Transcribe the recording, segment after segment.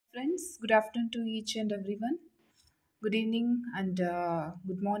friends. Good afternoon to each and everyone. Good evening and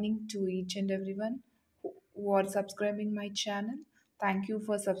good morning to each and everyone who are subscribing my channel. Thank you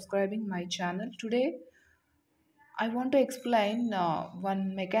for subscribing my channel. Today, I want to explain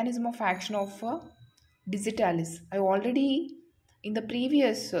one mechanism of action of digitalis. I already in the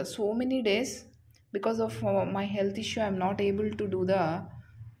previous so many days because of my health issue, I'm not able to do the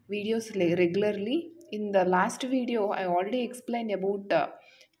videos regularly. In the last video, I already explained about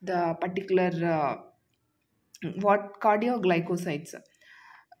the particular what cardioglycosides,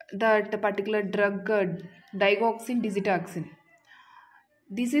 that particular drug digoxin, digitoxin.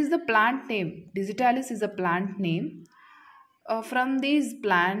 This is the plant name. Digitalis is a plant name. From this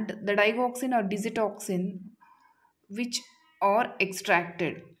plant, the digoxin or digitoxin, which are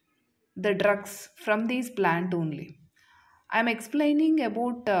extracted, the drugs from this plant only. I am explaining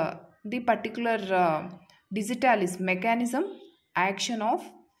about the particular digitalis mechanism action of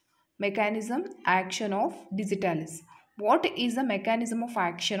digitalis. What is the mechanism of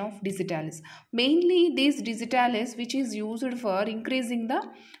action of digitalis? Mainly this digitalis which is used for increasing the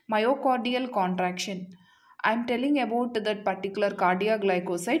myocardial contraction. I am telling about that particular cardiac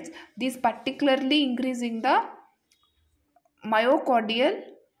glycosides. This particularly increasing the myocardial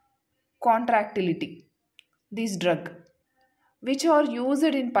contractility. This drug, which are used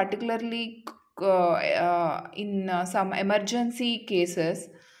in particularly in some emergency cases.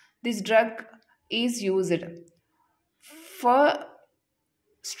 This drug is used for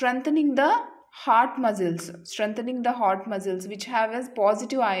strengthening the heart muscles which have a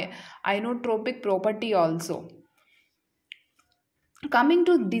positive inotropic property also. Coming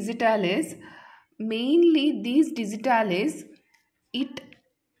to digitalis, mainly these digitalis, it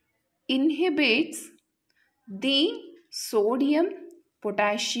inhibits the sodium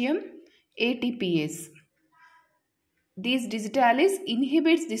potassium ATPase. These digitalis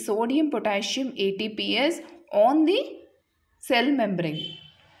inhibits the sodium potassium ATPase on the cell membrane.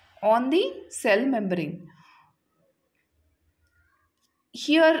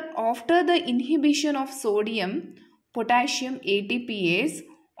 Here, after the inhibition of sodium potassium ATPase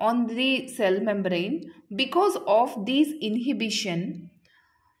on the cell membrane, because of this inhibition,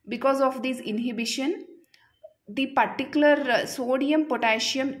 the particular sodium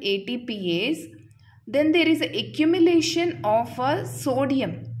potassium ATPase, then there is an accumulation of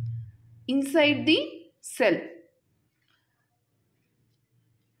sodium inside the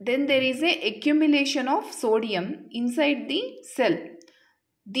cell.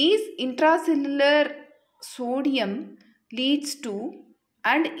 This intracellular sodium leads to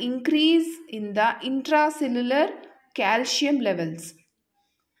an increase in the intracellular calcium levels.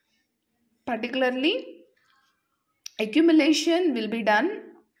 Particularly, accumulation will be done.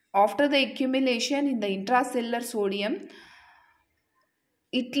 After the accumulation in the intracellular sodium,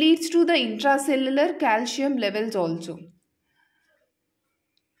 it leads to the intracellular calcium levels also.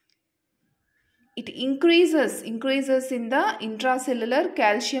 It increases in the intracellular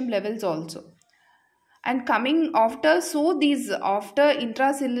calcium levels also. And coming after, after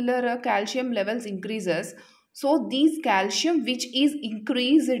intracellular calcium levels increases, so this calcium which is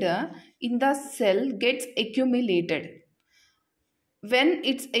increased in the cell gets accumulated. When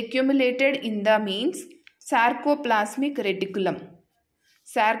it's accumulated in the means sarcoplasmic reticulum.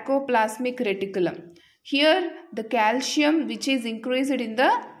 Here the calcium which is increased in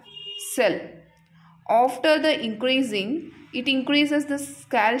the cell, after the increasing, it increases the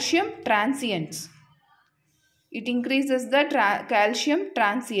calcium transients.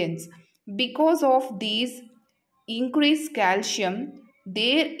 Because of these increased calcium,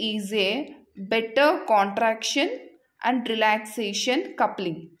 there is a better contraction and relaxation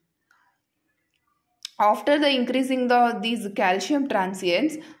coupling. After the increasing these calcium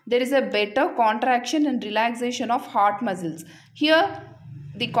transients, there is a better contraction and relaxation of heart muscles. Here,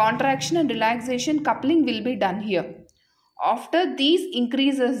 the contraction and relaxation coupling will be done here. After these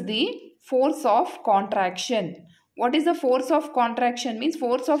increases the force of contraction. What is the force of contraction? Means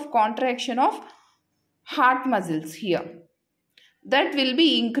force of contraction of heart muscles here. That will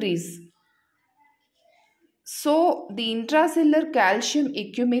be increased. So, the intracellular calcium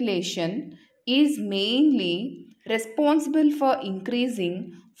accumulation is mainly responsible for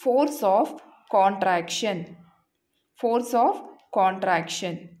increasing force of contraction.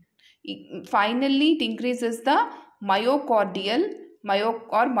 Finally, it increases the myocardium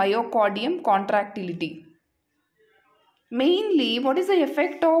contractility. Mainly, what is the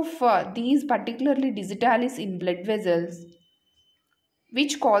effect of these particularly digitalis in blood vessels,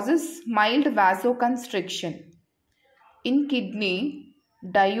 which causes mild vasoconstriction, in kidney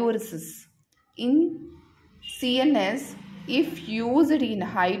diuresis, in CNS If used in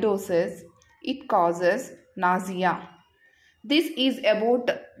high doses, it causes nausea. This is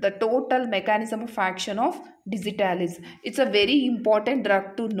about the total mechanism of action of digitalis. It's a very important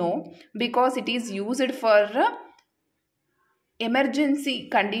drug to know because it is used for emergency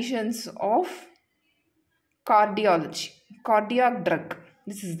conditions of cardiology. Cardiac drug.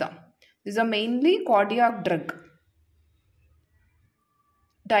 This is a mainly cardiac drug.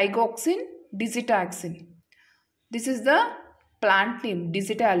 Digoxin, digitoxin. This is the plant name,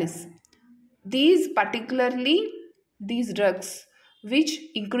 digitalis. These drugs which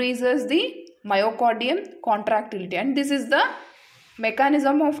increases the myocardial contractility, and this is the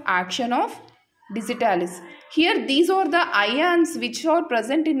mechanism of action of digitalis. Here these are the ions which are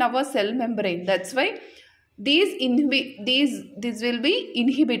present in our cell membrane. That's why these will be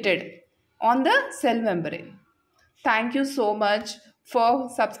inhibited on the cell membrane. Thank you so much for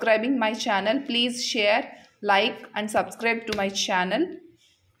subscribing my channel. Please share, like and subscribe to my channel.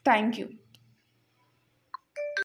 Thank you.